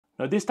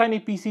Now this tiny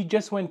PC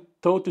just went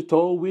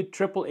toe-to-toe with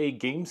AAA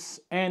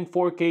games and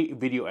 4K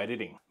video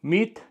editing.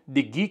 Meet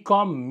the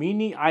Geekom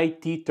Mini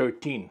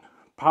IT13,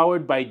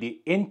 powered by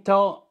the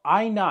Intel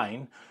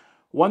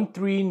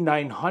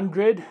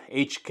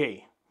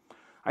i9-13900HK.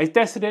 I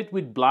tested it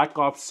with Black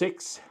Ops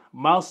 6,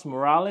 Miles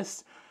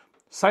Morales,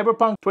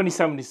 Cyberpunk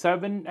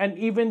 2077, and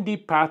even the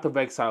Path of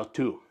Exile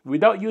 2,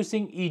 without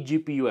using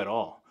eGPU at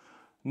all.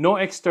 No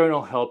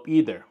external help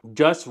either,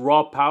 just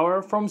raw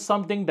power from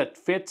something that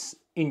fits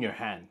in your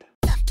hand.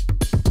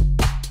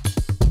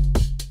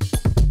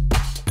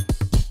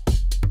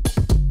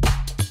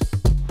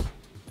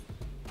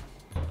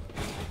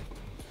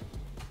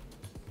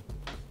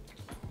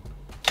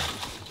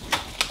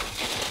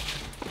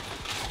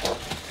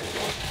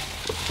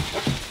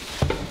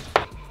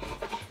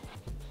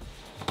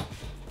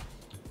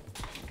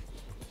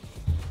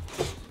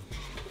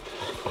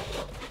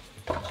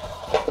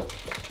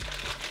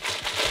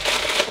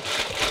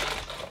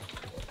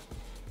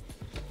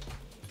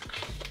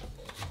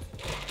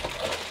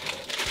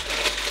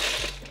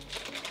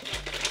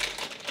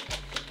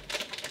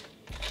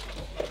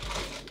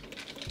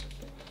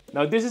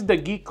 Now this is the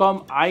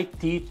Geekom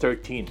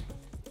IT13.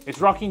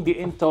 It's rocking the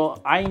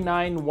Intel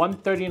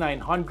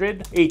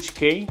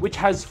i9-13900HK, which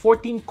has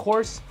 14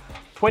 cores,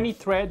 20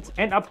 threads,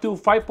 and up to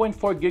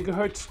 5.4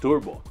 GHz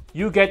turbo.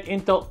 You get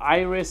Intel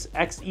Iris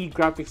Xe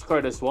graphics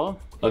card as well.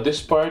 Now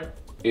this part,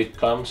 it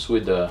comes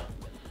with a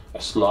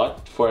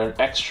slot for an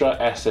extra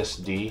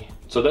SSD.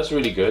 So that's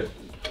really good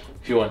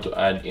if you want to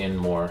add in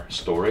more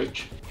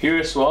storage. Here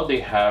as well,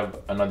 they have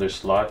another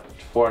slot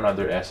for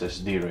another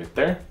SSD right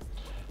there.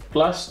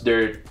 Plus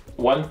their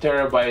 1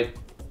 terabyte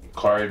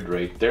card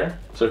right there.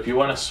 So if you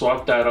want to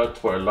swap that out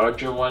for a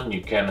larger one,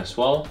 you can as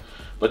well.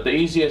 But the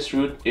easiest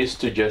route is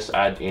to just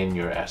add in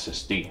your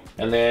SSD.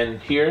 And then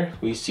here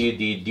we see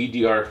the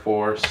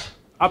DDR4s.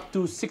 Up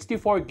to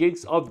 64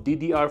 gigs of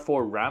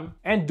DDR4 RAM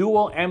and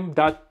dual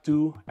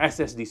M.2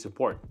 SSD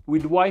support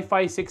with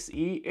Wi-Fi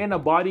 6E in a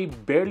body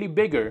barely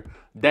bigger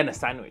than a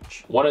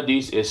sandwich. One of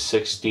these is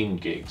 16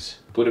 gigs.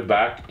 Put it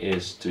back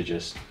is to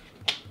just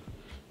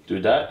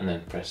do that and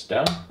then press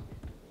down.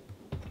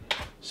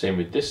 Same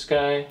with this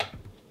guy,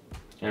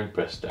 and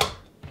press down,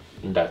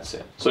 and that's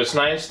it. So it's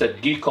nice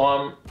that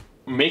Geekom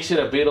makes it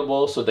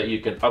available so that you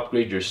can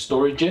upgrade your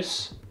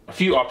storages. A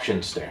few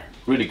options there,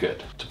 really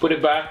good. To put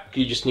it back,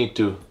 you just need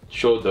to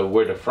show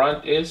where the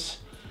front is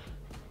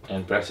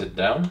and press it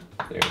down.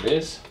 There it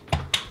is.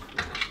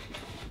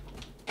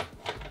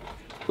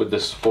 Put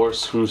this 4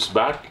 screws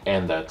back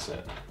and that's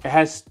it. It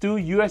has 2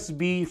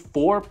 USB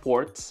 4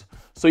 ports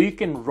so you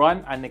can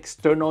run an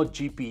external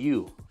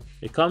GPU.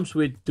 It comes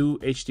with 2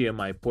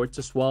 HDMI ports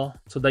as well,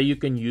 so that you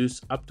can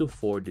use up to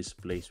 4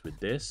 displays with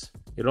this.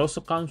 It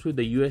also comes with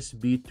a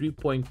USB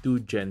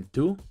 3.2 Gen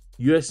 2,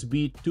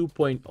 USB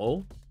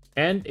 2.0,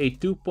 and a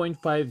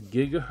 2.5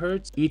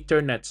 GHz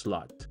Ethernet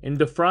slot. In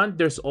the front,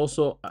 there's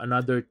also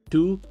another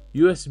 2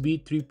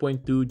 USB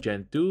 3.2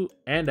 Gen 2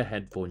 and a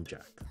headphone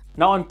jack.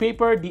 Now on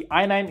paper, the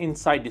i9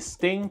 inside this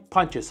thing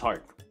punches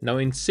hard. Now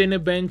in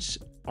Cinebench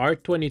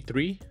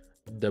R23,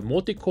 the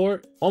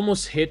multi-core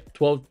almost hit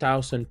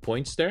 12,000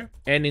 points there,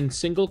 and in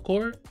single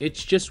core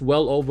it's just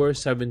well over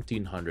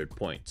 1,700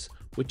 points,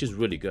 which is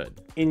really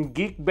good. In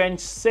Geekbench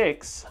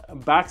 6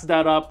 backs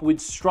that up with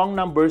strong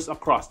numbers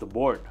across the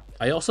board.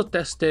 I also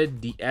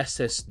tested the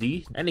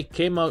SSD and it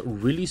came out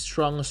really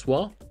strong as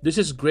well. This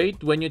is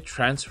great when you're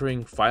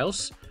transferring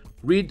files.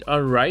 Read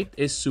and write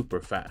is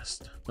super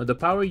fast. Now the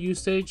power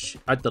usage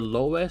at the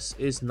lowest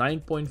is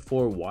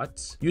 9.4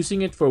 watts.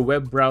 Using it for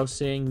web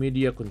browsing,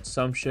 media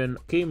consumption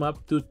came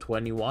up to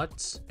 20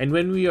 watts. And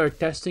when we are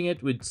testing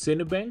it with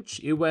Cinebench,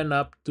 it went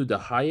up to the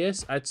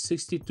highest at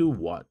 62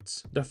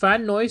 watts. The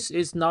fan noise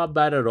is not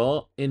bad at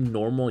all in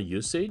normal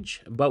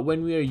usage, but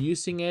when we are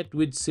using it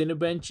with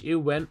Cinebench, it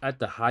went at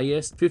the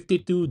highest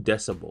 52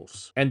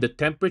 decibels. And the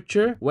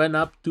temperature went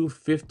up to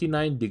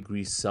 59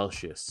 degrees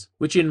Celsius,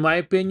 which in my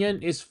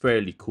opinion is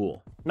fairly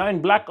cool. Now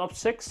in Black Ops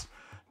 6,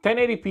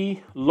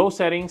 1080p, low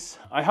settings,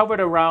 I hovered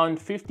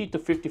around 50 to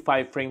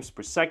 55 frames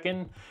per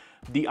second.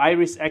 The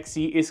Iris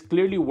Xe is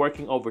clearly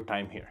working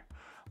overtime here,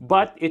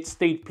 but it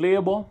stayed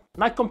playable.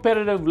 Not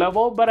competitive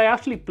level, but I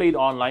actually played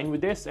online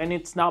with this and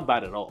it's not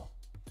bad at all.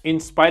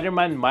 In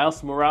Spider-Man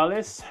Miles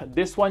Morales,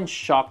 this one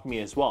shocked me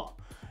as well.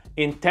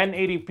 In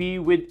 1080p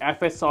with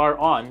FSR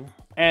on,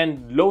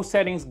 and low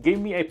settings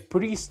gave me a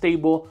pretty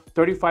stable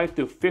 35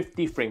 to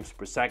 50 frames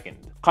per second.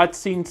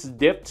 Cutscenes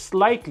dipped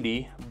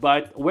slightly,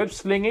 but web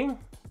slinging,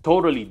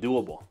 totally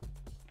doable.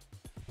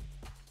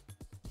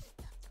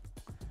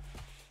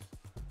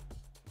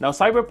 Now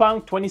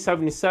Cyberpunk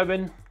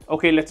 2077,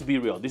 okay, let's be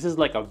real. This is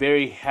like a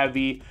very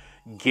heavy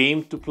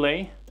game to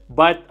play,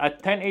 but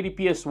at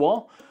 1080p as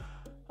well.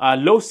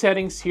 Low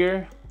settings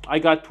here, I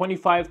got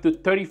 25 to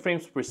 30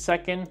 frames per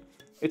second.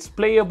 It's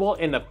playable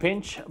in a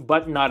pinch,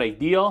 but not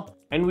ideal.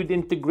 And with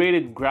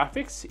integrated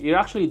graphics, it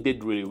actually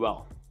did really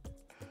well.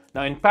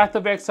 Now in Path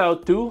of Exile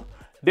 2,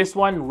 this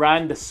one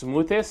ran the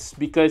smoothest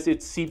because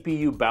it's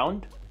CPU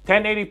bound.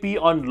 1080p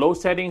on low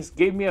settings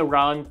gave me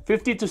around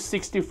 50 to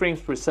 60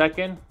 frames per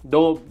second,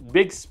 though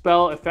big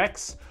spell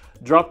effects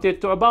dropped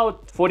it to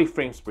about 40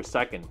 frames per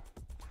second.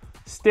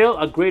 Still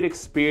a great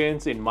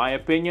experience in my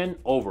opinion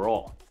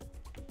overall.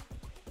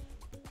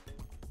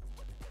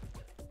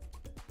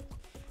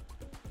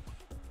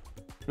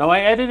 Now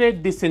I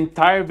edited this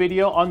entire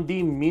video on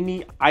the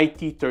Mini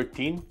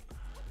IT13.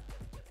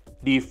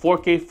 The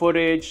 4K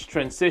footage,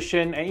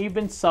 transition, and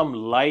even some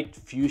light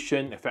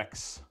fusion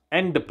effects.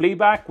 And the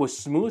playback was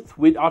smooth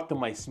with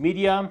optimized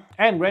media,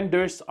 and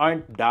renders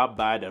aren't that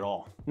bad at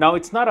all. Now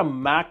it's not a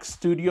Mac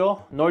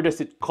Studio, nor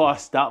does it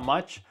cost that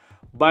much,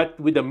 but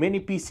with a mini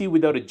PC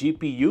without a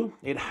GPU,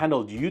 it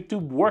handled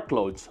YouTube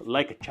workloads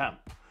like a champ.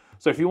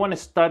 So if you want to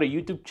start a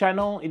YouTube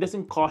channel, it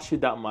doesn't cost you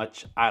that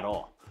much at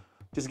all.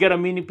 Just get a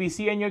mini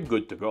PC and you're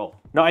good to go.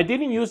 Now I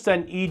didn't use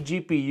an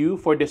eGPU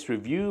for this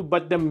review,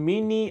 but the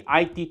Mini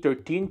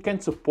IT13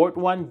 can support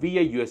one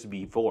via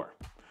USB 4.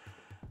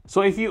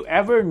 So if you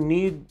ever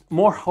need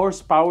more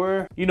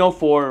horsepower,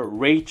 for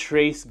ray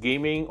trace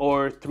gaming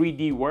or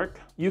 3D work,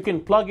 you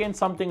can plug in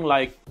something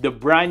like the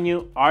brand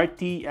new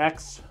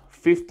RTX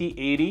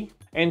 5080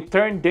 and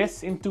turn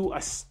this into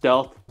a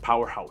stealth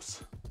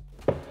powerhouse.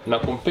 Now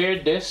compare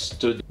this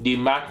to the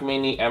Mac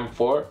Mini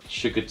M4,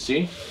 as you could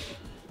see.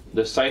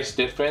 The size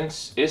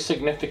difference is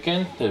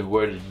significant,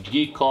 where the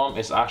Geekom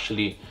is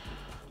actually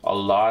a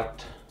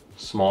lot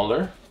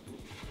smaller.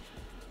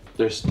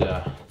 There's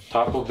the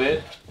top of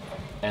it,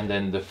 and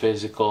then the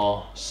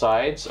physical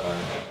sides are,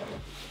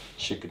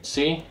 as you could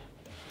see,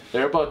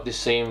 they're about the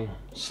same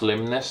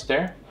slimness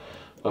there,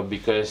 but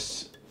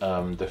because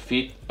the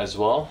feet as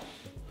well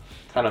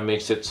kind of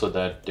makes it so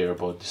that they're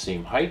about the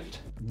same height.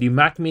 The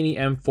Mac Mini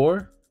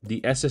M4,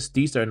 the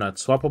SSDs are not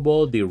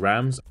swappable, the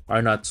RAMs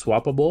are not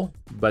swappable,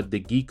 but the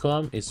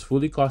Geekom is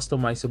fully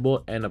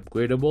customizable and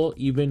upgradable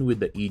even with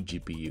the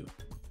eGPU.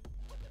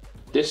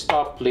 This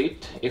top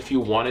plate, if you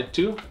wanted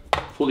to,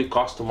 fully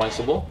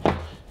customizable.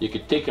 You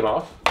could take it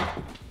off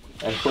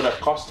and put a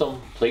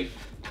custom plate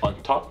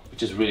on top,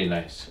 which is really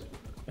nice.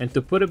 And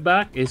to put it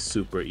back is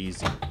super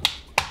easy.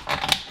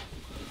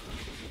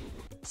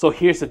 So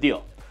here's the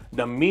deal.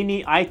 The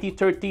Mini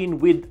IT13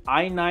 with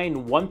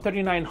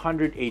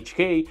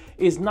i9-13900HK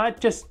is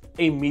not just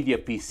a media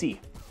PC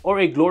or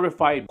a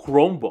glorified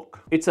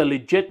Chromebook. It's a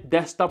legit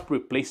desktop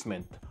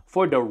replacement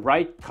for the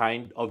right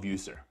kind of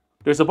user.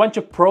 There's a bunch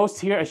of pros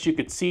here, as you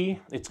could see.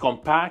 It's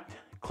compact,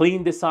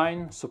 clean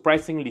design,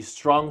 surprisingly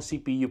strong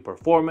CPU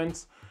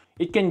performance.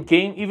 It can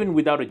game even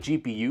without a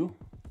GPU.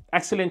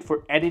 Excellent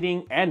for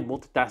editing and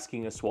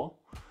multitasking as well.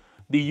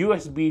 The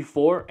USB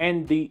 4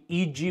 and the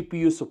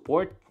eGPU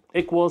support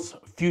equals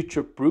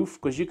future-proof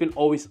because you can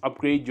always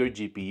upgrade your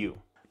GPU.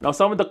 Now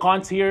some of the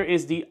cons here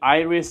is the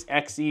Iris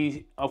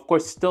Xe, of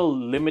course, still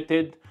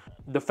limited.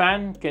 The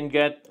fan can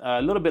get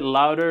a little bit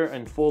louder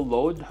and full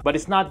load, but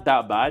it's not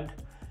that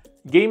bad.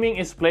 Gaming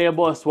is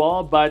playable as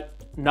well, but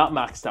not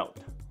maxed out.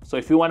 So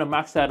if you want to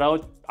max that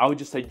out, I would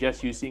just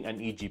suggest using an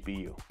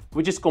eGPU,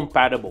 which is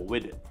compatible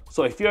with it.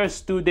 So if you're a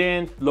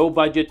student,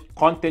 low-budget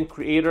content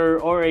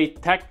creator, or a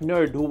tech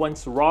nerd who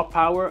wants raw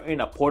power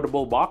in a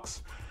portable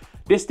box,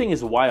 this thing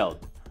is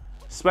wild,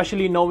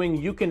 especially knowing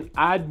you can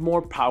add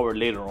more power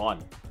later on.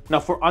 Now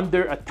for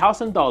under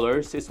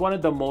 $1,000, it's one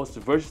of the most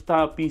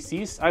versatile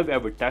PCs I've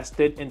ever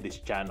tested in this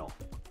channel.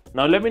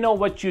 Now let me know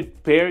what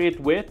you'd pair it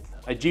with: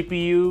 a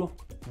GPU,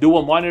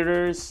 dual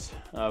monitors,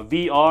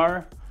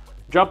 VR.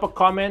 Drop a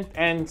comment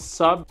and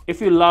sub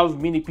if you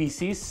love mini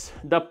PCs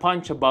that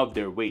punch above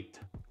their weight.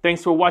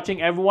 Thanks for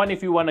watching, everyone.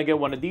 If you want to get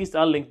one of these,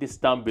 I'll link this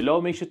down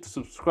below. Make sure to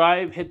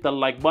subscribe, hit the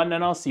like button,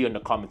 and I'll see you in the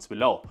comments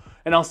below.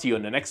 And I'll see you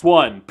in the next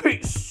one.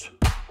 Peace!